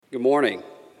Good morning.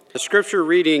 The scripture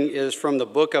reading is from the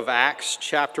book of Acts,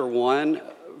 chapter 1,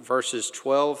 verses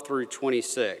 12 through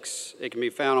 26. It can be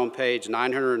found on page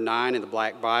 909 in the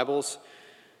Black Bibles.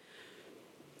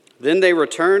 Then they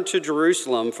returned to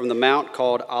Jerusalem from the mount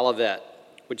called Olivet,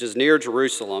 which is near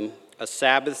Jerusalem, a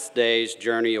Sabbath day's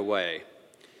journey away.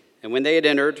 And when they had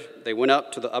entered, they went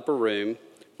up to the upper room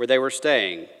where they were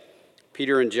staying.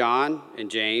 Peter and John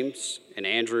and James and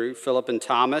Andrew, Philip and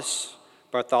Thomas,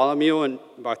 Bartholomew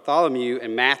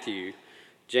and Matthew,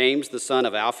 James the son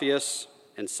of Alphaeus,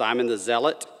 and Simon the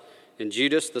Zealot, and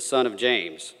Judas the son of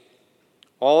James.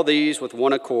 All these with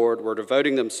one accord were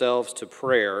devoting themselves to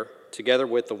prayer, together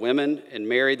with the women and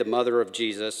Mary the mother of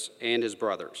Jesus and his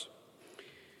brothers.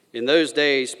 In those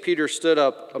days Peter stood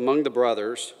up among the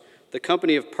brothers. The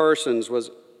company of persons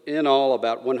was in all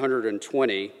about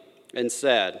 120, and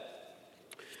said,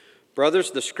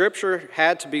 "Brothers, the scripture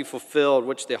had to be fulfilled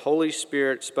which the Holy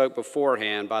Spirit spoke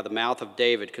beforehand by the mouth of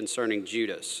David concerning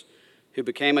Judas, who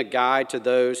became a guide to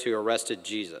those who arrested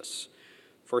Jesus.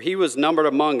 For he was numbered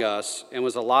among us and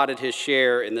was allotted his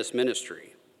share in this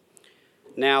ministry.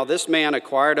 Now this man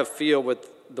acquired a field with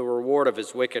the reward of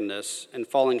his wickedness, and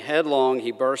falling headlong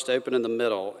he burst open in the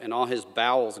middle, and all his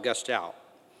bowels gushed out.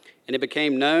 And it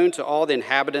became known to all the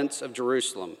inhabitants of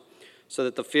Jerusalem, so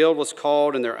that the field was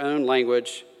called in their own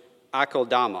language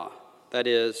Akeldama, that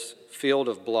is, field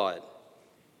of blood.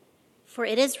 For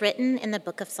it is written in the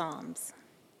book of Psalms,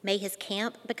 'May his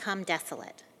camp become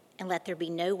desolate, and let there be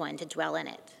no one to dwell in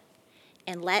it,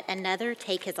 and let another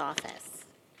take his office.'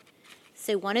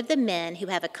 So one of the men who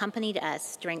have accompanied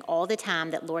us during all the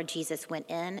time that Lord Jesus went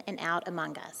in and out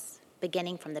among us,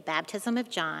 beginning from the baptism of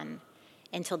John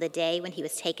until the day when he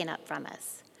was taken up from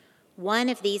us, one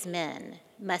of these men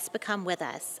must become with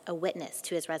us a witness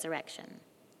to his resurrection."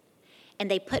 And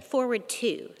they put forward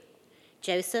two,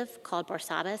 Joseph, called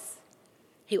Barsabbas,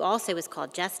 who also was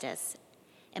called Justus,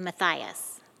 and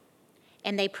Matthias.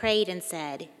 And they prayed and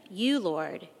said, "You,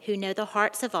 Lord, who know the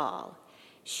hearts of all,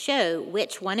 show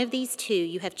which one of these two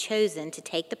you have chosen to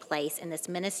take the place in this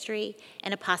ministry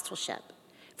and apostleship,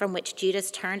 from which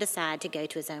Judas turned aside to go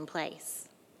to his own place."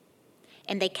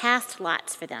 And they cast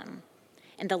lots for them,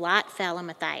 and the lot fell on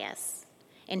Matthias,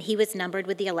 and he was numbered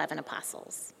with the 11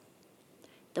 apostles.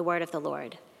 The word of the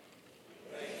Lord.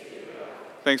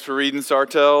 Thanks for reading,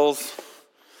 Sartels.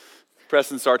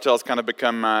 Preston Sartels kind of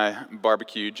become my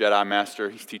barbecue Jedi master.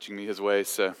 He's teaching me his ways,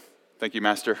 so thank you,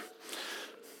 Master.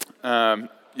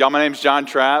 Y'all, my name's John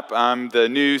Trapp. I'm the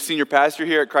new senior pastor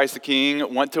here at Christ the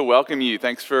King. Want to welcome you.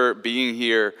 Thanks for being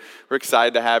here. We're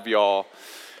excited to have y'all.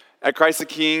 At Christ the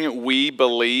King, we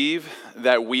believe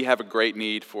that we have a great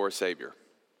need for a Savior.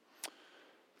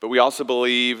 But we also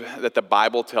believe that the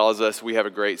Bible tells us we have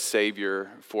a great Savior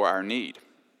for our need.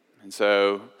 And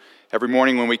so every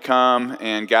morning when we come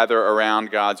and gather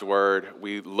around God's Word,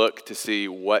 we look to see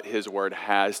what His Word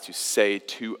has to say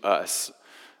to us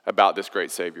about this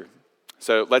great Savior.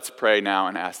 So let's pray now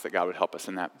and ask that God would help us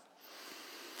in that.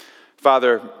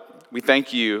 Father, we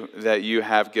thank you that you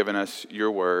have given us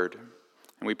your Word,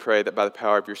 and we pray that by the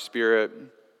power of your Spirit,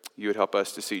 you would help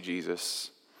us to see Jesus.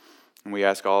 And we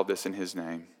ask all of this in his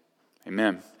name.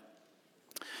 Amen.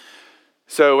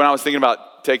 So when I was thinking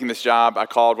about taking this job, I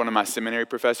called one of my seminary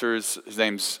professors. His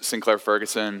name's Sinclair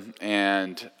Ferguson.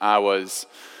 And I was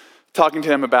talking to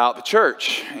him about the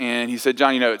church. And he said,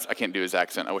 "John, I can't do his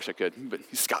accent. I wish I could, but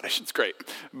he's Scottish. It's great."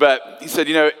 But he said,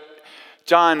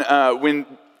 "John,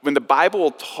 when the Bible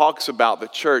talks about the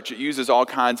church, it uses all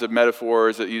kinds of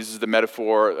metaphors. It uses the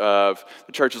metaphor of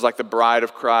the church is like the bride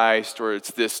of Christ, or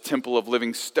it's this temple of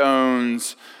living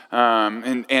stones,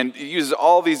 and it uses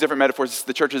all these different metaphors.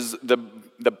 The church is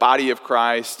the body of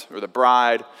Christ, or the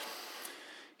bride."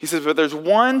 He says, but there's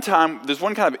one kind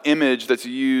of image that's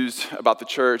used about the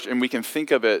church, and we can think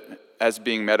of it as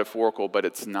being metaphorical, but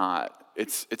it's not.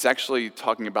 It's actually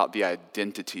talking about the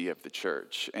identity of the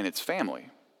church, and it's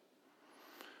family.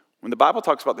 When the Bible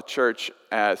talks about the church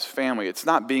as family, it's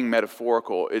not being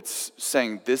metaphorical. It's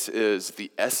saying this is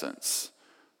the essence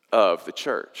of the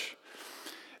church.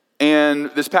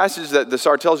 And this passage that the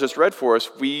Sartels just read for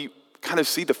us, we kind of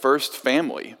see the first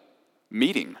family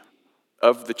meeting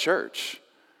of the church,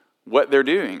 what they're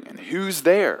doing and who's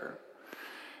there.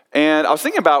 And I was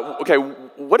thinking about, okay,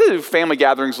 what do family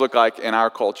gatherings look like in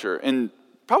our culture? And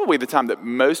probably the time that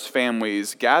most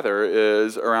families gather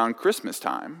is around Christmas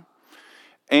time.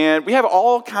 And we have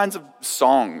all kinds of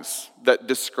songs that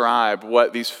describe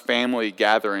what these family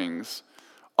gatherings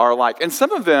are like. And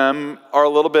some of them are a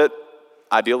little bit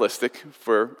idealistic, if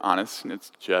we're honest. And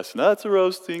it's chestnuts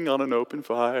roasting on an open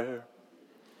fire,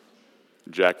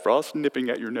 Jack Frost nipping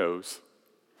at your nose.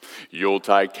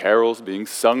 Yuletide carols being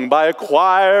sung by a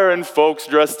choir and folks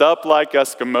dressed up like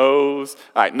Eskimos.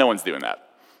 All right, no one's doing that.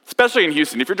 Especially in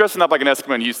Houston. If you're dressing up like an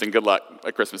Eskimo in Houston, good luck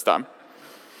at Christmas time.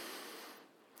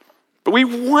 But we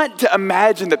want to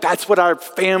imagine that that's what our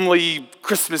family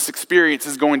Christmas experience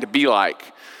is going to be like.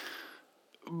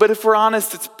 But if we're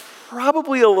honest, it's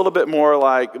probably a little bit more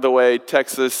like the way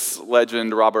Texas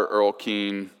legend Robert Earl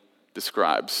Keen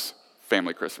describes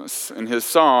family Christmas. In his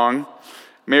song,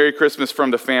 Merry Christmas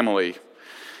from the Family,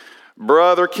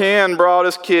 Brother Ken brought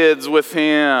his kids with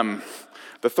him,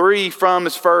 the 3 from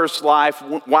his first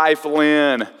wife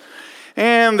Lynn,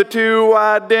 and the 2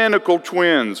 identical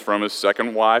twins from his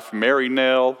second wife, Mary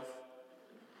Nell.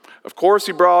 Of course,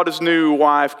 he brought his new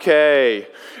wife, Kay,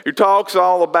 who talks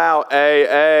all about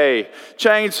AA,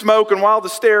 chain smoking while the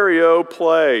stereo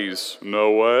plays.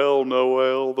 Noel,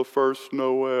 Noel, the first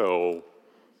Noel.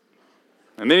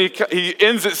 And then he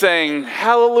ends it saying,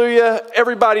 hallelujah,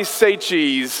 everybody say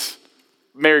cheese.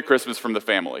 Merry Christmas from the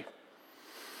family.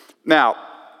 Now,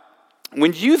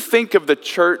 when you think of the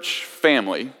church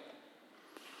family,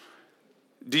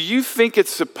 do you think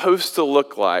it's supposed to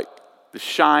look like the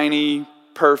shiny,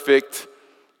 perfect,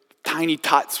 tiny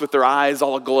tots with their eyes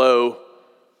all aglow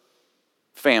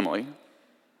family?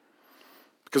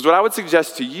 Because what I would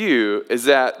suggest to you is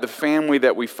that the family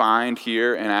that we find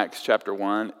here in Acts chapter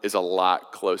 1 is a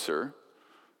lot closer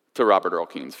to Robert Earl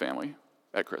Keen's family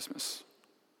at Christmas.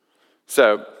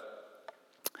 So,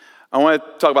 I want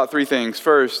to talk about 3 things.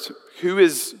 First,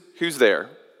 who's there?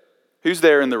 Who's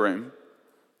there in the room?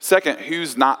 Second,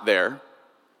 who's not there?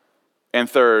 And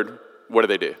third, what do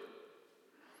they do?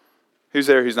 Who's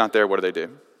there, who's not there, what do they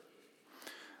do?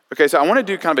 Okay, so I want to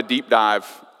do kind of a deep dive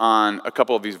on a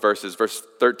couple of these verses, verse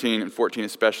 13 and 14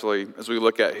 especially, as we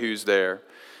look at who's there.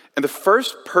 And the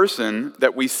first person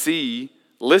that we see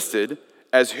listed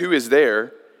as who is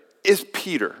there is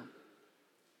Peter.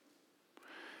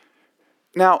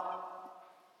 Now,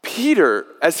 Peter,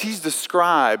 as he's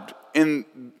described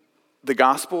in the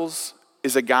Gospels,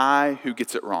 is a guy who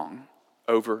gets it wrong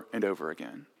over and over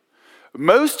again.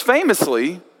 Most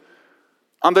famously,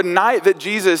 on the night that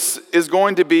Jesus is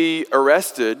going to be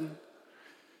arrested,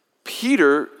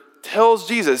 Peter tells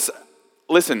Jesus,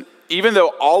 listen, even though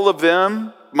all of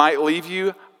them might leave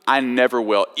you, I never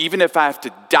will. Even if I have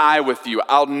to die with you,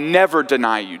 I'll never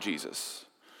deny you, Jesus.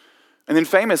 And then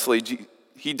famously,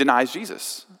 he denies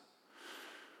Jesus.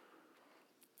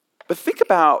 But think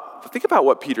about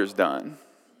what Peter's done.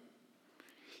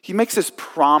 He makes this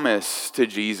promise to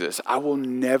Jesus, I will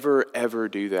never, ever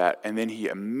do that. And then he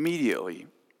immediately,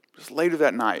 just later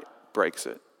that night, breaks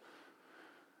it.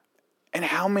 And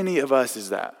how many of us is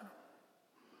that?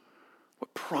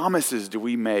 What promises do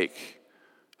we make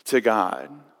to God?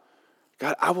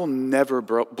 God, I will never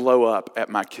blow up at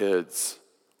my kids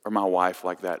or my wife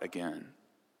like that again.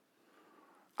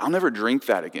 I'll never drink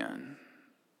that again.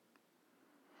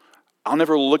 I'll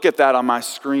never look at that on my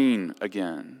screen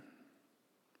again.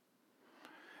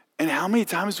 And how many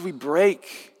times do we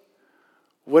break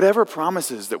whatever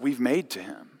promises that we've made to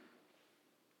him?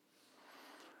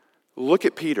 Look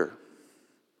at Peter.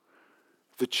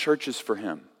 The church is for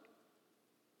him.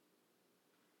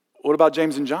 What about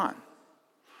James and John?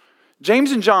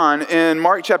 James and John, in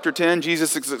Mark chapter 10,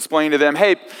 Jesus is explaining to them,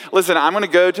 hey, listen, I'm going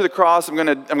to go to the cross. I'm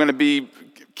going to be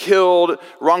killed,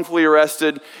 wrongfully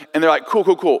arrested. And they're like,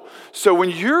 cool. So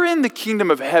when you're in the kingdom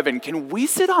of heaven, can we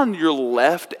sit on your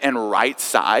left and right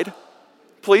side,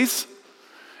 please?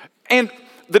 And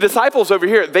the disciples over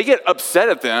here, they get upset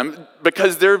at them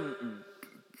because they're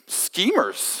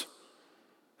schemers.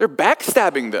 They're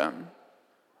backstabbing them.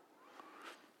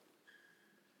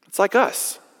 It's like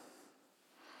us.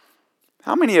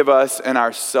 How many of us in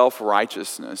our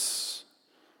self-righteousness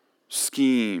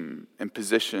scheme and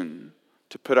position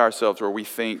to put ourselves where we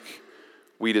think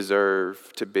we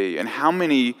deserve to be? And how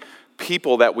many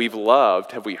people that we've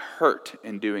loved have we hurt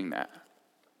in doing that?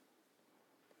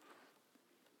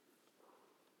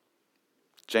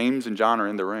 James and John are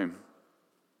in the room.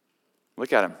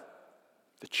 Look at them.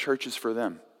 The church is for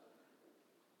them.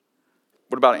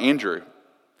 What about Andrew?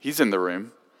 He's in the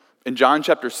room. In John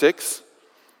chapter 6,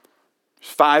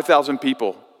 5,000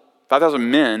 people, 5,000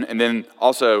 men, and then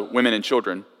also women and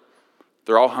children.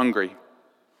 They're all hungry.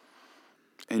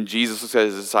 And Jesus looks at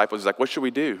his disciples, he's like, what should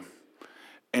we do?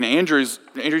 And Andrew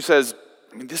says,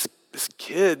 I mean, this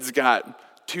kid's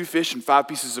got 2 fish and 5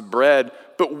 pieces of bread,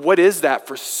 but what is that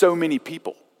for so many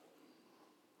people?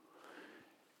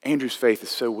 Andrew's faith is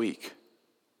so weak.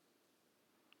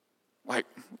 Like,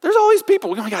 there's all these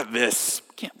people, we only got this.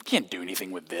 Can't do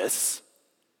anything with this.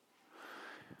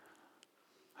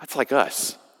 That's like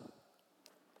us.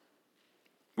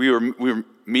 We were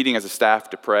meeting as a staff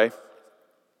to pray.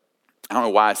 I don't know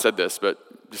why I said this, but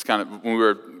just kind of when we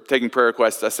were taking prayer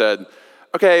requests, I said,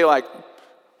 okay, like,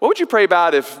 what would you pray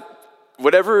about if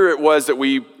whatever it was that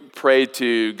we prayed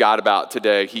to God about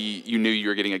today, you knew you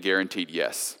were getting a guaranteed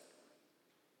yes?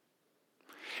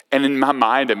 And in my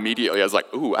mind, immediately, I was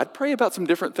like, ooh, I'd pray about some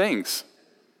different things.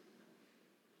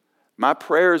 My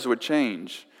prayers would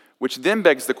change, which then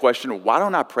begs the question, why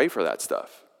don't I pray for that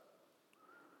stuff?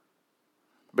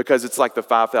 Because it's like the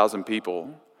 5,000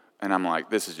 people, and I'm like,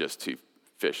 this is just 2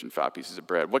 fish and 5 pieces of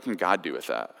bread. What can God do with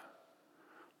that?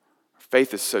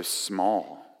 Faith is so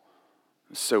small,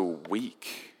 so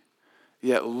weak.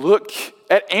 Yet look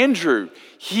at Andrew.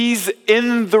 He's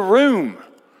in the room.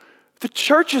 The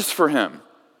church is for him.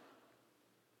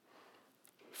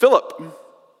 Philip. I'm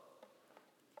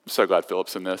so glad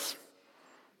Philip's in this.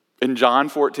 In John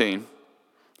 14,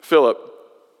 Philip,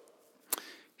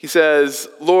 he says,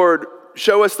 Lord,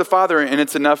 show us the Father, and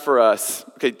it's enough for us.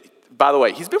 Okay, by the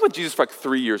way, he's been with Jesus for like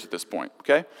 3 years at this point,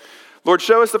 okay? Lord,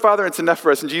 show us the Father, and it's enough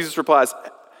for us. And Jesus replies,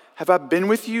 have I been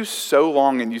with you so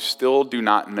long, and you still do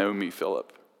not know me,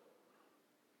 Philip?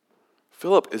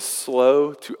 Philip is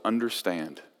slow to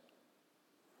understand.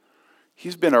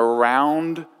 He's been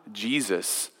around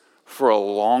Jesus for a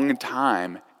long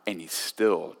time, and he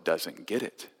still doesn't get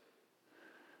it.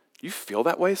 You feel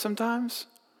that way sometimes?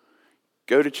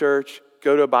 Go to church,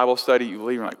 go to a Bible study, you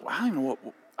leave, you're like, well, I don't even know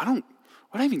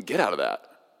what do I even get out of that?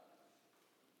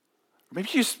 Maybe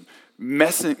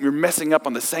you're messing up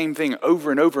on the same thing over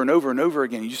and over and over and over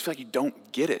again. You just feel like you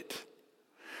don't get it.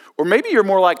 Or maybe you're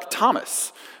more like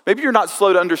Thomas. Maybe you're not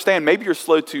slow to understand. Maybe you're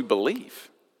slow to believe.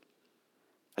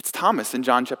 That's Thomas in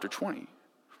John chapter 20.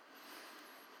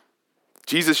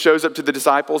 Jesus shows up to the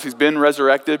disciples. He's been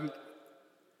resurrected.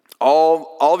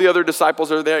 All the other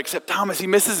disciples are there except Thomas. He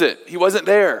misses it. He wasn't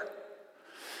there.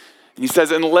 And he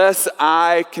says, unless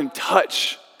I can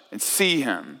touch and see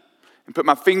him and put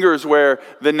my fingers where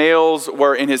the nails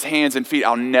were in his hands and feet,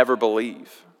 I'll never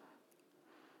believe.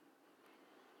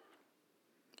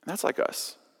 And that's like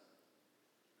us.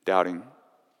 Doubting.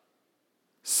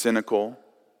 Cynical.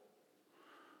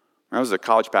 I was a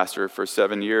college pastor for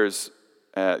 7 years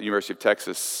at the University of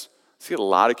Texas. I see a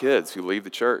lot of kids who leave the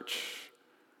church.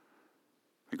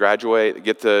 They graduate, they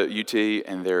get to UT,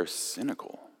 and they're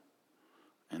cynical.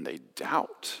 And they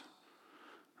doubt.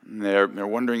 And they're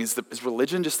wondering, is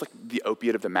religion just like the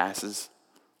opiate of the masses?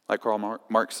 Like Karl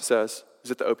Marx says?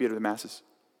 Is it the opiate of the masses?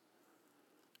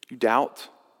 You doubt?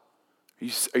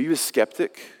 Are you a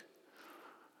skeptic?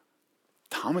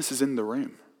 Thomas is in the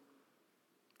room.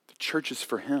 The church is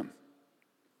for him.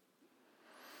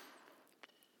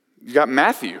 You got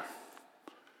Matthew.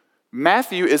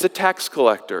 Matthew is a tax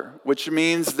collector, which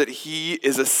means that he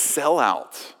is a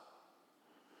sellout.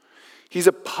 He's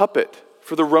a puppet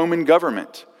for the Roman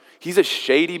government. He's a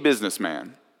shady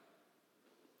businessman.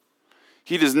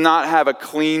 He does not have a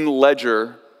clean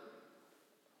ledger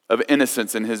of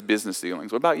innocence in his business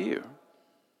dealings. What about you?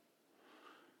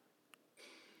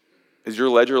 Is your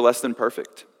ledger less than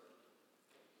perfect?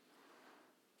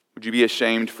 Would you be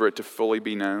ashamed for it to fully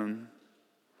be known?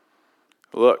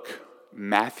 Look,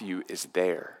 Matthew is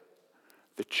there.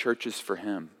 The church is for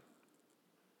him.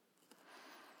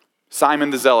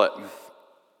 Simon the Zealot.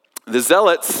 The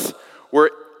Zealots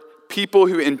were people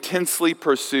who intensely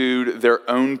pursued their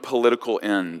own political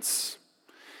ends.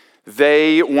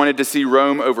 They wanted to see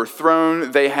Rome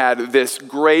overthrown. They had this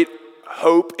great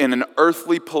hope in an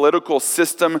earthly political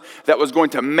system that was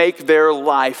going to make their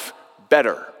life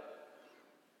better.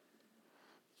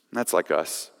 And that's like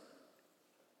us.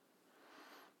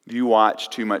 Do you watch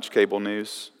too much cable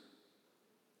news?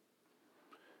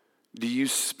 Do you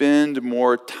spend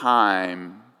more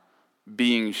time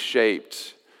being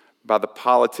shaped by the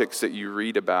politics that you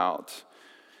read about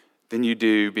than you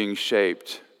do being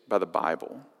shaped by the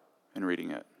Bible and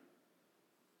reading it?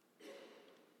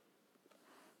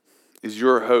 Is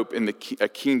your hope in a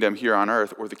kingdom here on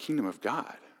earth or the kingdom of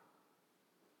God?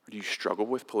 Or do you struggle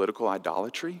with political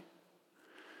idolatry?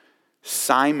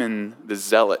 Simon the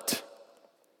Zealot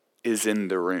is in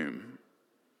the room.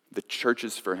 The church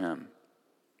is for him.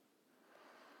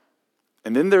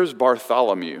 And then there's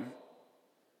Bartholomew.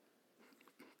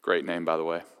 Great name, by the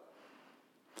way.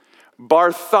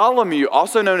 Bartholomew,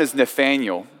 also known as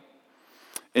Nathaniel,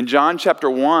 in John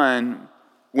chapter 1,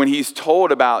 when he's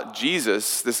told about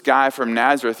Jesus, this guy from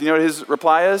Nazareth, you know what his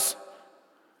reply is?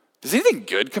 Does anything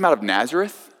good come out of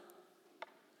Nazareth?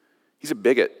 He's a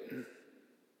bigot.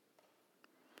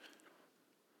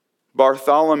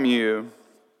 Bartholomew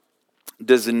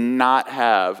does not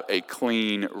have a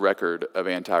clean record of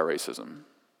anti-racism.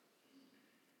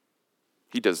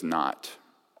 He does not.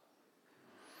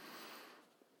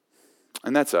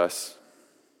 And that's us.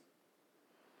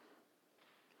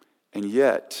 And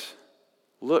yet,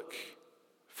 look,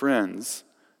 friends,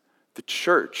 the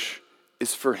church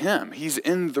is for him. He's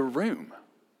in the room.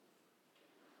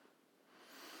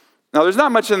 Now, there's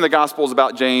not much in the Gospels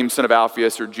about James, son of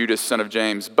Alphaeus, or Judas, son of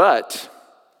James, but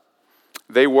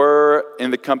they were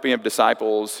in the company of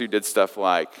disciples who did stuff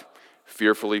like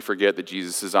fearfully forget that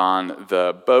Jesus is on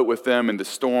the boat with them in the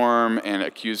storm and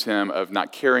accuse him of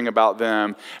not caring about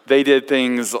them. They did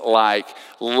things like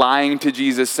lying to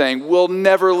Jesus, saying, "We'll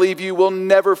never leave you, we'll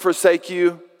never forsake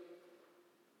you."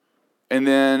 And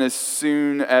then as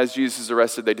soon as Jesus is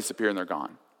arrested, they disappear and they're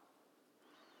gone.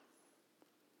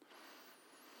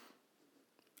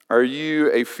 Are you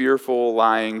a fearful,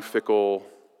 lying, fickle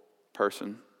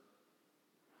person?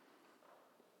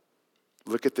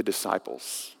 Look at the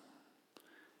disciples.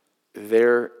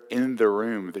 They're in the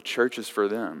room. The church is for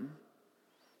them.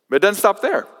 But it doesn't stop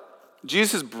there.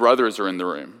 Jesus' brothers are in the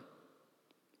room,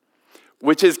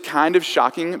 which is kind of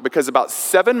shocking because about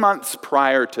 7 months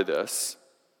prior to this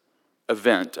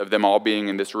event of them all being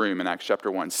in this room in Acts chapter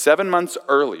 1, 7 months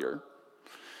earlier,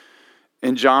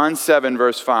 in John 7,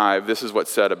 verse 5, this is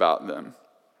what's said about them.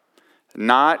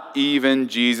 Not even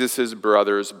Jesus'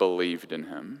 brothers believed in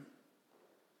him.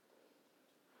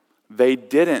 They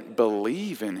didn't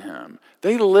believe in him.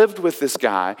 They lived with this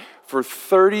guy for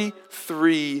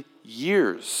 33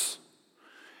 years,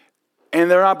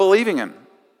 and they're not believing him.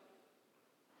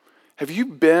 Have you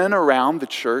been around the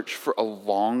church for a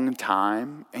long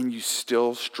time and you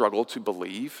still struggle to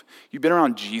believe? You've been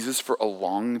around Jesus for a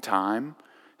long time?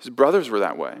 His brothers were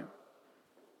that way.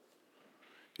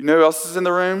 You know who else is in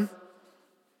the room?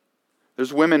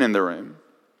 There's women in the room.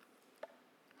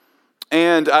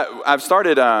 And I've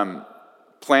started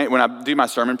when I do my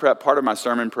sermon prep, part of my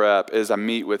sermon prep is I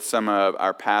meet with some of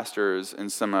our pastors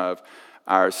and some of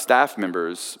our staff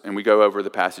members, and we go over the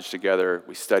passage together.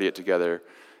 We study it together.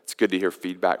 It's good to hear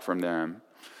feedback from them.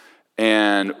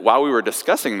 And while we were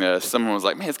discussing this, someone was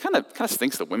like, "Man, it kind of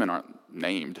stinks that women aren't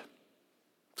named.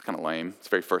 It's kind of lame. It's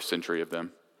very first century of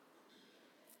them."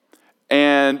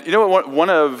 And you know what? One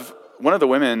of the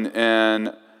women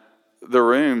in the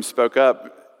room spoke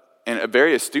up and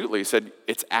very astutely said,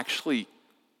 it's actually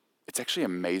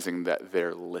amazing that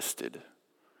they're listed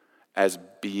as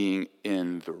being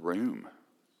in the room.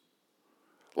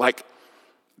 Like,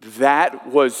 that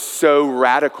was so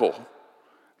radical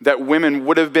that women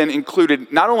would have been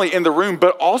included not only in the room,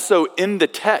 but also in the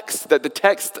text, that the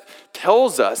text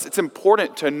tells us. It's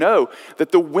important to know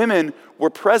that the women were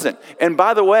present. And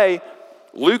by the way,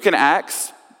 Luke and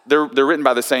Acts, they're written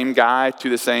by the same guy to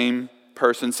the same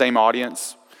person, same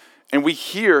audience. And we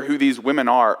hear who these women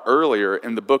are earlier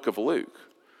in the book of Luke.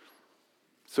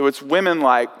 So it's women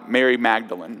like Mary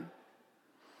Magdalene,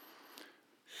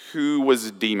 who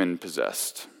was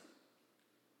demon-possessed.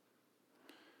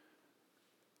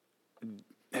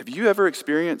 Have you ever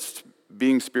experienced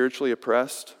being spiritually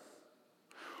oppressed?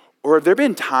 Or have there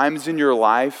been times in your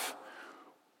life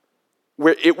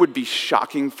where it would be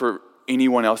shocking for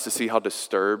anyone else to see how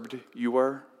disturbed you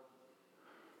were?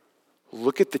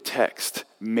 Look at the text.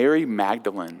 Mary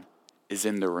Magdalene is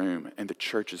in the room, and the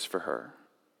church is for her.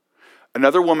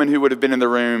 Another woman who would have been in the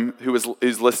room, who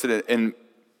is listed in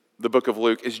the book of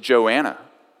Luke, is Joanna.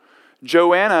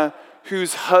 Joanna,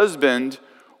 whose husband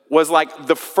was like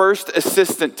the first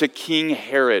assistant to King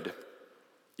Herod.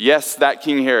 Yes, that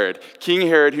King Herod. King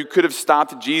Herod, who could have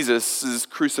stopped Jesus'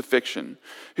 crucifixion,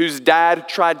 whose dad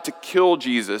tried to kill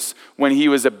Jesus when he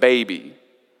was a baby.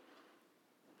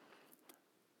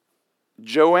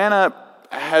 Joanna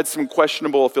had some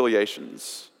questionable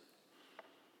affiliations.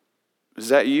 Is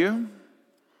that you?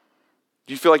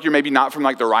 Do you feel like you're maybe not from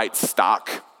like the right stock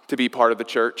to be part of the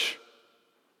church?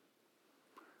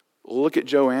 Look at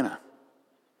Joanna.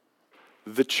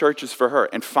 The church is for her.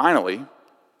 And finally,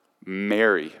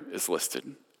 Mary is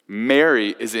listed.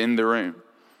 Mary is in the room.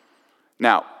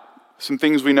 Now, some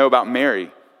things we know about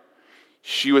Mary.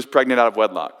 She was pregnant out of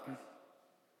wedlock.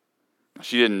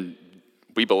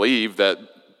 We believe that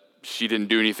she didn't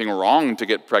do anything wrong to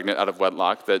get pregnant out of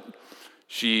wedlock, that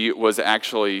she was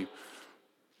actually,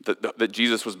 that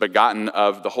Jesus was begotten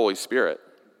of the Holy Spirit.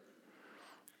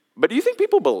 But do you think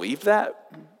people believed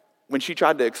that when she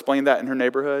tried to explain that in her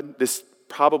neighborhood? This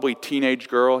probably teenage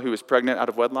girl who was pregnant out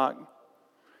of wedlock?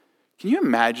 Can you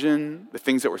imagine the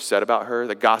things that were said about her,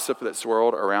 the gossip that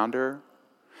swirled around her?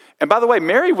 And by the way,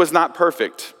 Mary was not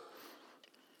perfect.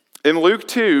 In Luke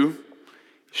 2,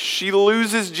 she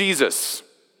loses Jesus.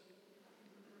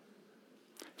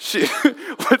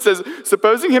 It says,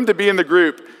 supposing him to be in the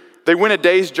group, they went a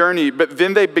day's journey, but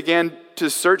then they began to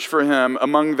search for him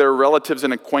among their relatives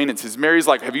and acquaintances. Mary's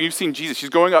like, have you seen Jesus? She's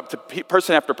going up to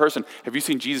person after person. Have you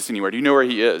seen Jesus anywhere? Do you know where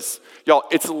he is? Y'all,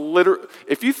 it's literally,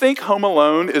 if you think Home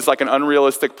Alone is like an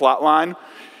unrealistic plot line,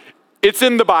 it's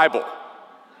in the Bible.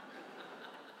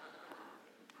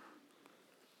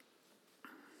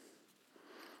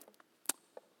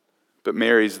 But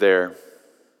Mary's there.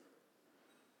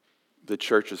 The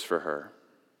church is for her.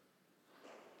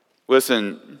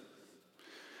 Listen,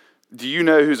 do you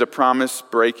know who's a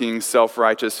promise-breaking,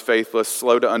 self-righteous, faithless,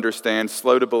 slow to understand,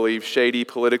 slow to believe, shady,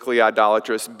 politically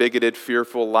idolatrous, bigoted,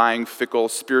 fearful, lying, fickle,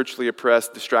 spiritually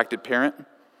oppressed, distracted parent?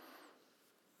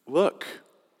 Look,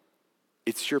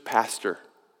 it's your pastor.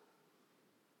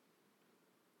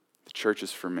 The church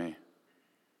is for me.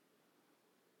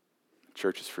 The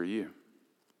church is for you.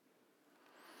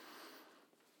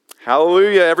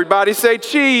 Hallelujah, everybody say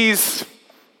cheese.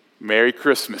 Merry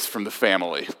Christmas from the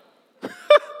family.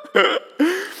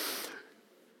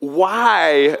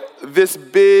 Why this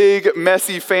big,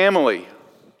 messy family?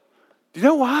 Do you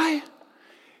know why?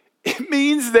 It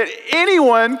means that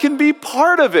anyone can be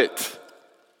part of it.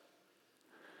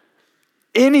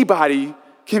 Anybody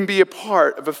can be a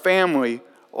part of a family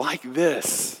like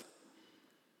this.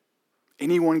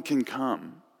 Anyone can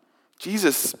come.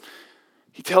 Jesus,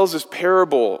 he tells this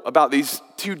parable about these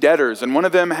two debtors, and one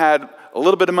of them had a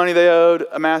little bit of money they owed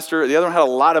a master. The other one had a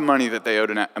lot of money that they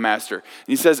owed a master. And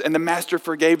he says, and the master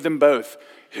forgave them both.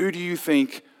 Who do you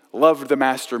think loved the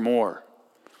master more?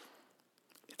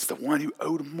 It's the one who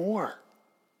owed more,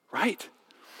 right?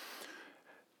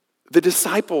 The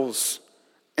disciples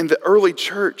and the early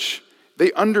church,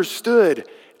 they understood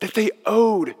that they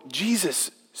owed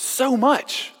Jesus so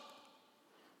much.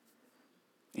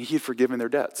 And he had forgiven their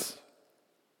debts.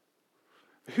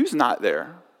 Who's not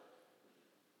there?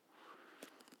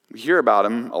 We hear about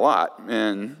him a lot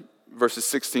in verses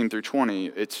 16 through 20.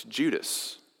 It's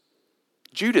Judas.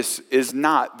 Judas is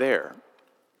not there.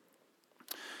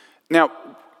 Now,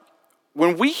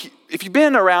 if you've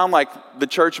been around like the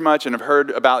church much and have heard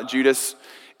about Judas,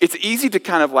 it's easy to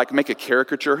kind of like make a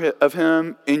caricature of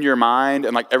him in your mind.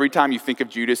 And like every time you think of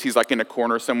Judas, he's like in a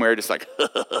corner somewhere, just like,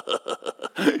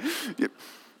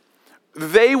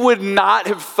 They would not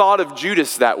have thought of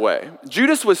Judas that way.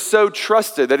 Judas was so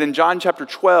trusted that in John chapter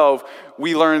 12,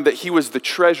 we learned that he was the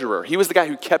treasurer. He was the guy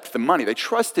who kept the money. They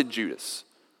trusted Judas.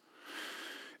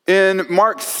 In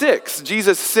Mark 6,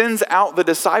 Jesus sends out the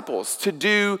disciples to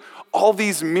do all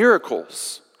these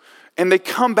miracles. And they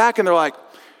come back and they're like,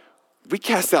 we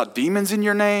cast out demons in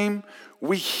your name.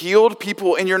 We healed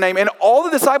people in your name. And all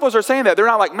the disciples are saying that. They're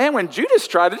not like, man, when Judas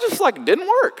tried, it just like didn't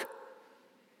work.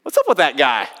 What's up with that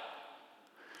guy?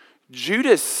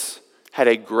 Judas had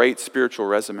a great spiritual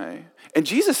resume. And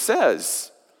Jesus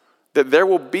says that there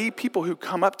will be people who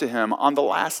come up to him on the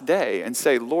last day and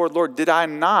say, Lord, Lord, did I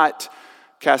not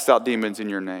cast out demons in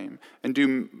your name and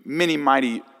do many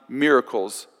mighty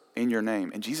miracles in your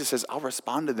name? And Jesus says, I'll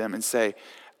respond to them and say,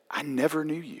 I never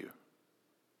knew you.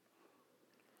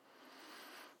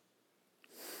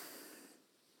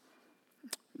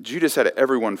 Judas had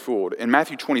everyone fooled. In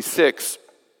Matthew 26,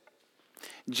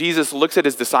 Jesus looks at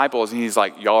his disciples and he's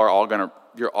like, you're all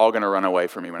gonna run away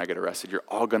from me when I get arrested. You're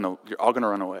all gonna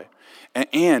run away.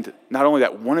 And not only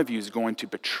that, one of you is going to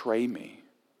betray me.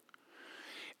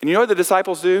 And you know what the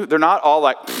disciples do? They're not all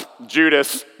like,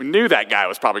 Judas, we knew that guy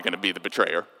was probably gonna be the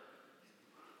betrayer.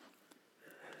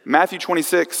 Matthew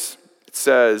 26, it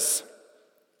says,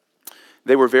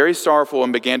 they were very sorrowful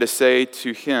and began to say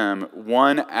to him,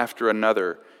 one after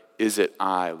another, is it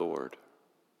I, Lord?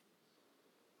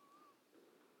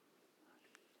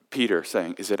 Peter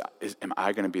saying, am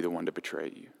I going to be the one to betray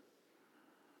you?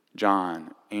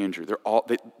 John, Andrew,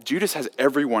 Judas has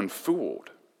everyone fooled.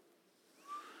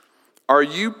 Are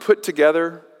you put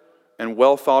together and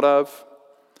well thought of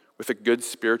with a good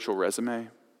spiritual resume?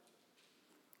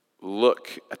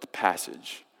 Look at the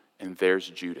passage, and there's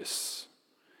Judas,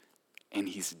 and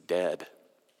he's dead.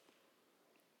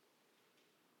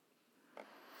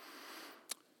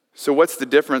 So what's the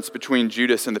difference between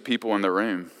Judas and the people in the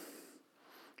room?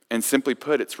 And simply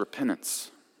put, it's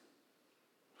repentance.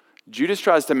 Judas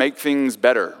tries to make things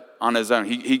better on his own.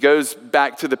 He goes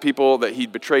back to the people that he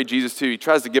betrayed Jesus to. He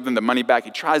tries to give them the money back.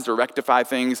 He tries to rectify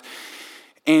things,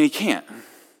 and he can't.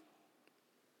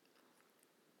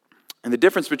 And the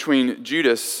difference between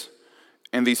Judas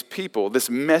and these people, this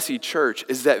messy church,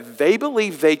 is that they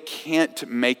believe they can't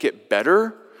make it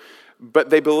better, but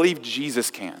they believe Jesus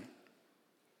can.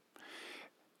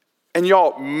 And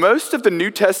y'all, most of the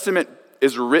New Testament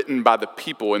is written by the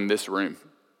people in this room.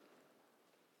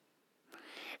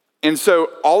 And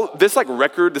so all this like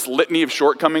record, this litany of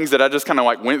shortcomings that I just kind of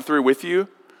like went through with you,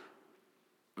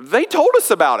 They told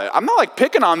us about it. I'm not like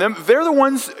picking on them. They're the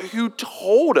ones who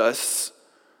told us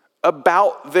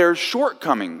about their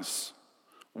shortcomings.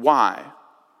 Why?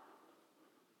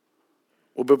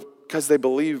 Well, because they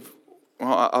believe,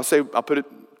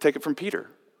 take it from Peter.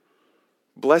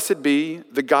 Blessed be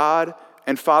the God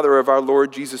and Father of our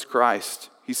Lord Jesus Christ,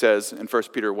 he says in 1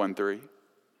 Peter 1:3.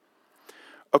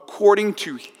 According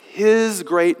to his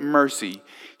great mercy,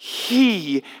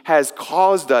 he has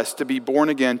caused us to be born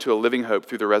again to a living hope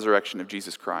through the resurrection of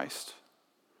Jesus Christ.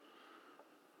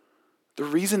 The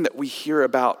reason that we hear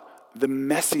about the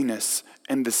messiness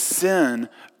and the sin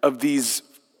of these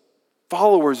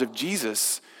followers of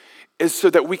Jesus is so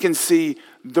that we can see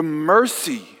the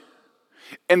mercy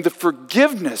and the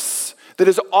forgiveness that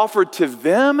is offered to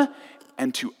them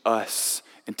and to us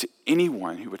and to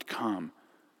anyone who would come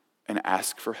and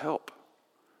ask for help.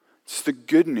 It's the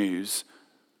good news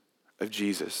of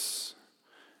Jesus.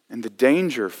 And the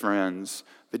danger, friends,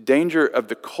 the danger of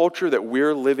the culture that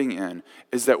we're living in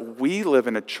is that we live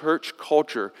in a church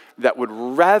culture that would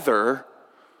rather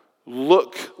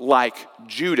look like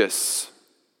Judas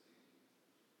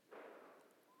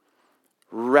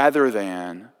rather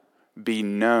than be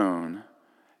known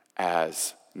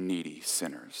as needy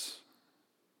sinners.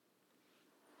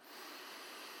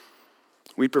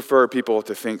 We prefer people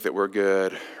to think that we're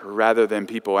good rather than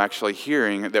people actually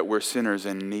hearing that we're sinners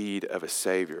in need of a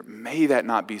Savior. May that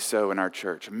not be so in our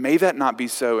church. May that not be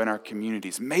so in our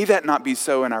communities. May that not be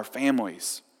so in our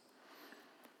families.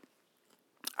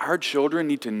 Our children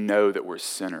need to know that we're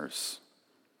sinners.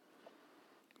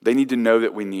 They need to know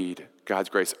that we need God's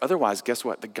grace. Otherwise, guess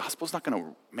what? The gospel's not going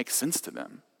to make sense to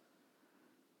them.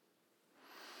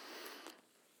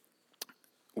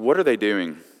 What are they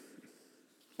doing?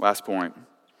 Last point.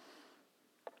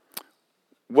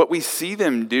 What we see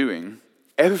them doing,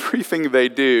 everything they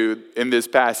do in this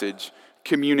passage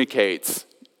communicates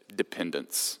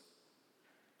dependence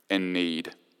and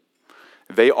need.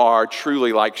 They are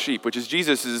truly like sheep, which is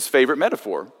Jesus' favorite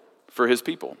metaphor for his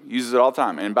people. He uses it all the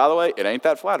time. And by the way, it ain't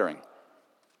that flattering.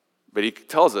 But he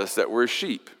tells us that we're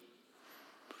sheep.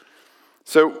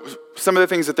 So some of the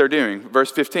things that they're doing,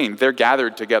 verse 15, they're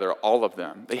gathered together, all of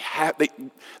them.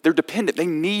 They're dependent. They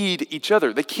need each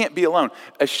other. They can't be alone.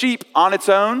 A sheep on its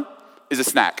own is a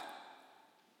snack.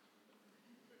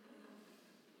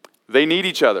 They need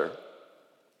each other.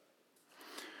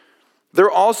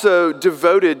 They're also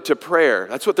devoted to prayer.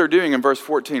 That's what they're doing in verse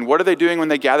 14. What are they doing when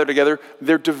they gather together?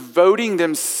 They're devoting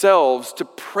themselves to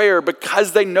prayer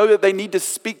because they know that they need to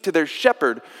speak to their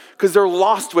shepherd because they're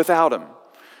lost without him.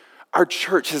 Our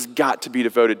church has got to be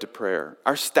devoted to prayer.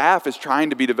 Our staff is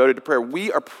trying to be devoted to prayer.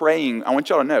 We are praying. I want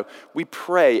y'all to know, we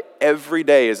pray every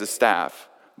day as a staff,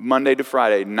 Monday to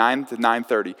Friday, 9 to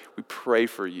 9:30. We pray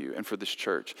for you and for this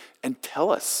church. And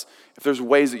tell us if there's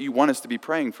ways that you want us to be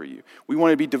praying for you. We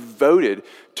want to be devoted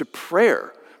to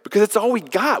prayer because it's all we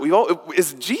got.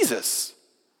 It's Jesus.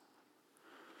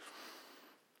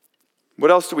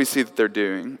 What else do we see that they're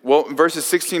doing? Well, in verses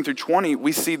 16 through 20,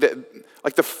 we see that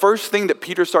like the first thing that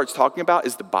Peter starts talking about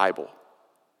is the Bible.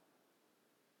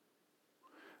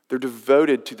 They're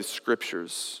devoted to the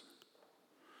scriptures.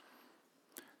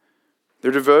 They're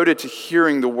devoted to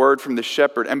hearing the word from the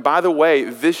shepherd. And by the way,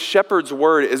 this shepherd's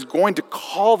word is going to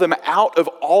call them out of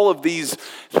all of these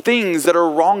things that are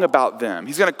wrong about them.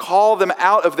 He's going to call them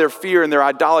out of their fear and their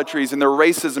idolatries and their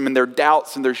racism and their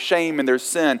doubts and their shame and their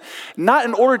sin.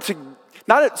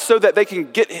 Not so that they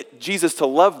can get Jesus to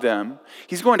love them.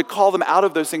 He's going to call them out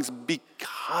of those things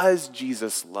because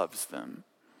Jesus loves them.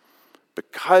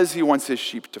 Because he wants his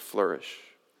sheep to flourish.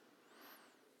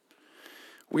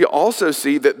 We also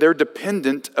see that they're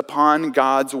dependent upon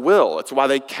God's will. That's why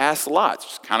they cast lots.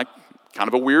 It's kind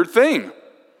of a weird thing.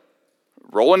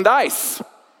 Rolling dice.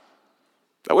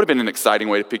 That would have been an exciting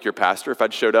way to pick your pastor if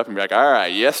I'd showed up and be like, all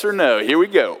right, yes or no, here we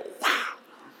go. Wow.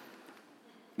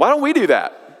 Why don't we do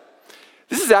that?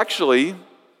 This is actually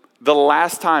the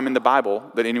last time in the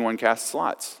Bible that anyone casts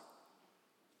lots.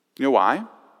 You know why?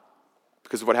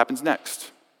 Because of what happens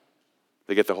next.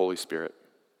 They get the Holy Spirit.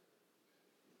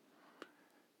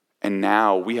 And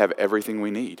now we have everything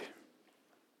we need.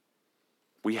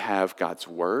 We have God's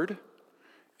word,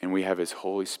 and we have his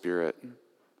Holy Spirit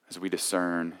as we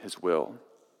discern his will.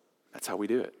 That's how we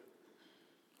do it.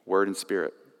 Word and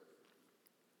spirit.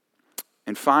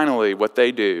 And finally, what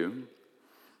they do,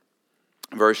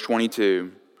 verse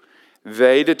 22,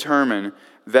 they determine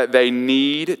that they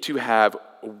need to have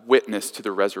a witness to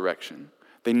the resurrection.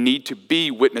 They need to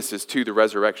be witnesses to the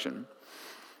resurrection.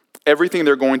 Everything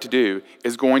they're going to do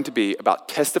is going to be about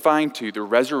testifying to the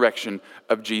resurrection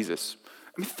of Jesus.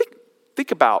 I mean,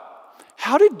 think about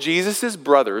how did Jesus'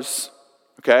 brothers,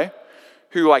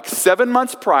 who like 7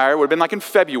 months prior, would have been like in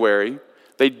February,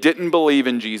 they didn't believe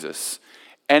in Jesus.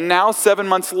 And now 7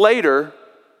 months later,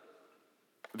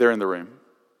 they're in the room.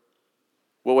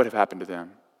 What would have happened to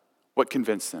them? What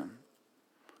convinced them?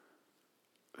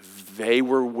 They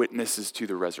were witnesses to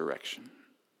the resurrection.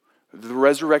 The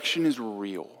resurrection is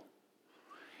real.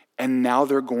 And now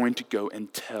they're going to go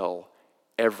and tell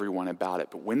everyone about it.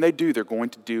 But when they do, they're going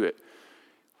to do it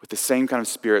with the same kind of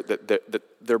spirit that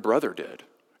their brother did.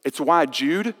 It's why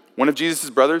Jude, one of Jesus'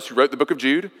 brothers who wrote the book of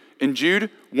Jude, in Jude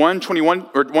 1:21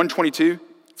 or 1:22,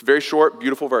 it's a very short,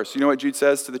 beautiful verse. You know what Jude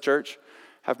says to the church?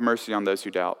 Have mercy on those who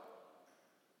doubt.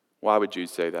 Why would Jude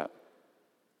say that?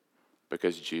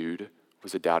 Because Jude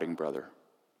was a doubting brother.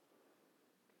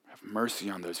 Have mercy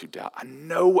on those who doubt. I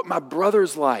know what my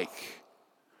brother's like.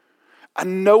 I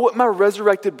know what my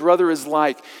resurrected brother is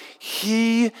like.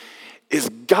 He is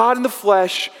God in the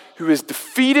flesh who has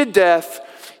defeated death.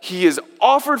 He has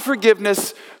offered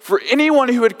forgiveness for anyone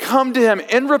who had come to him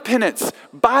in repentance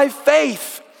by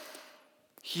faith.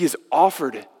 He has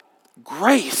offered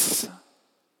grace.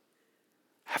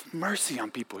 Have mercy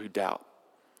on people who doubt.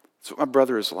 That's what my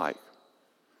brother is like.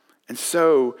 And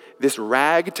so this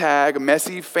ragtag,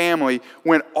 messy family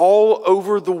went all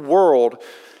over the world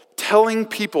telling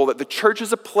people that the church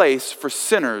is a place for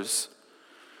sinners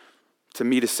to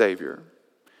meet a Savior.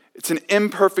 It's an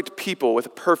imperfect people with a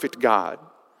perfect God.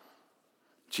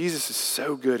 Jesus is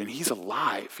so good, and he's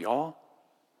alive, y'all.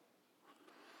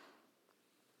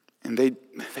 And they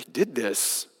did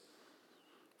this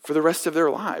for the rest of their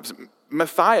lives.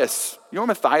 Matthias, you know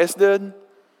what Matthias did?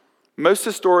 Most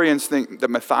historians think that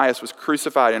Matthias was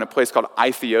crucified in a place called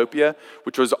Ethiopia,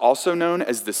 which was also known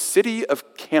as the city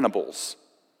of cannibals.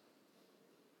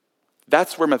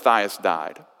 That's where Matthias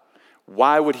died.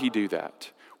 Why would he do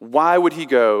that? Why would he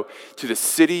go to the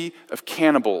city of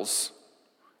cannibals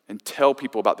and tell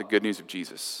people about the good news of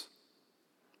Jesus?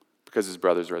 Because his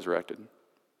brother's resurrected.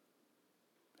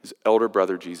 His elder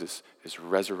brother, Jesus, is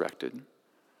resurrected,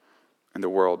 and the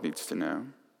world needs to know.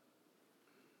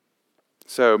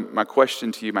 So my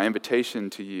question to you, my invitation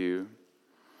to you,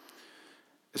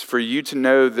 is for you to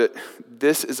know that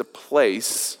this is a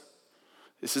place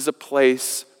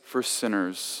for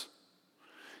sinners.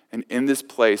 And in this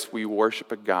place, we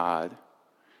worship a God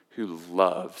who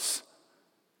loves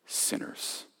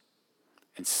sinners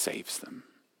and saves them.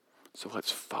 So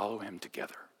let's follow him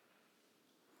together.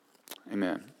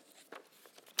 Amen.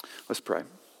 Let's pray.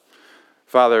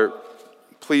 Father,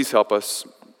 please help us.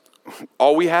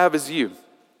 All we have is you.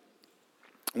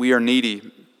 We are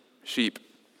needy sheep.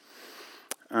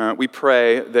 We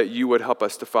pray that you would help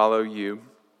us to follow you,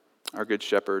 our good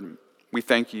shepherd. We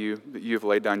thank you that you have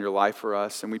laid down your life for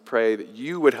us, and we pray that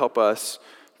you would help us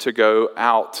to go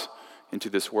out into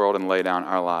this world and lay down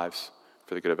our lives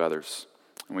for the good of others.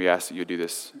 And we ask that you do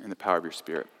this in the power of your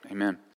Spirit. Amen.